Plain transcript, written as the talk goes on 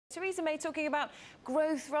Theresa May talking about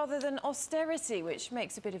growth rather than austerity, which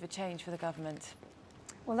makes a bit of a change for the government.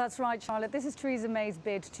 Well, that's right, Charlotte. This is Theresa May's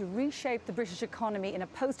bid to reshape the British economy in a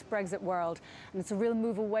post-Brexit world. And it's a real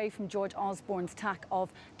move away from George Osborne's tack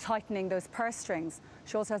of tightening those purse strings.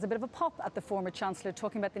 She also has a bit of a pop at the former Chancellor,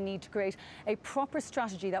 talking about the need to create a proper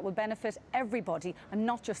strategy that will benefit everybody and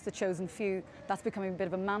not just the chosen few. That's becoming a bit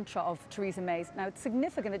of a mantra of Theresa May's. Now, it's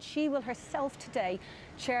significant that she will herself today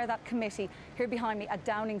chair that committee here behind me at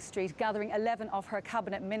Downing Street, gathering 11 of her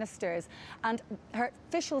cabinet ministers. And her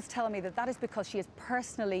officials tell me that that is because she is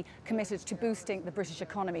personally committed to boosting the British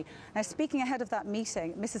economy. Now, speaking ahead of that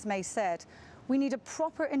meeting, Mrs May said, "We need a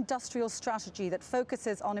proper industrial strategy that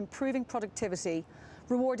focuses on improving productivity,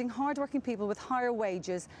 rewarding hardworking people with higher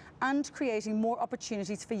wages and creating more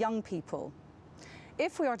opportunities for young people.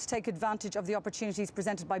 If we are to take advantage of the opportunities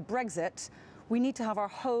presented by Brexit, we need to have our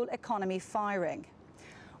whole economy firing."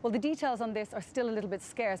 Well, the details on this are still a little bit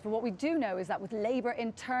scarce, but what we do know is that with Labour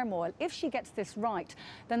in turmoil, if she gets this right,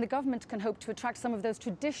 then the government can hope to attract some of those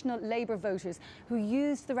traditional Labour voters who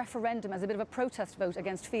used the referendum as a bit of a protest vote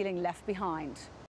against feeling left behind.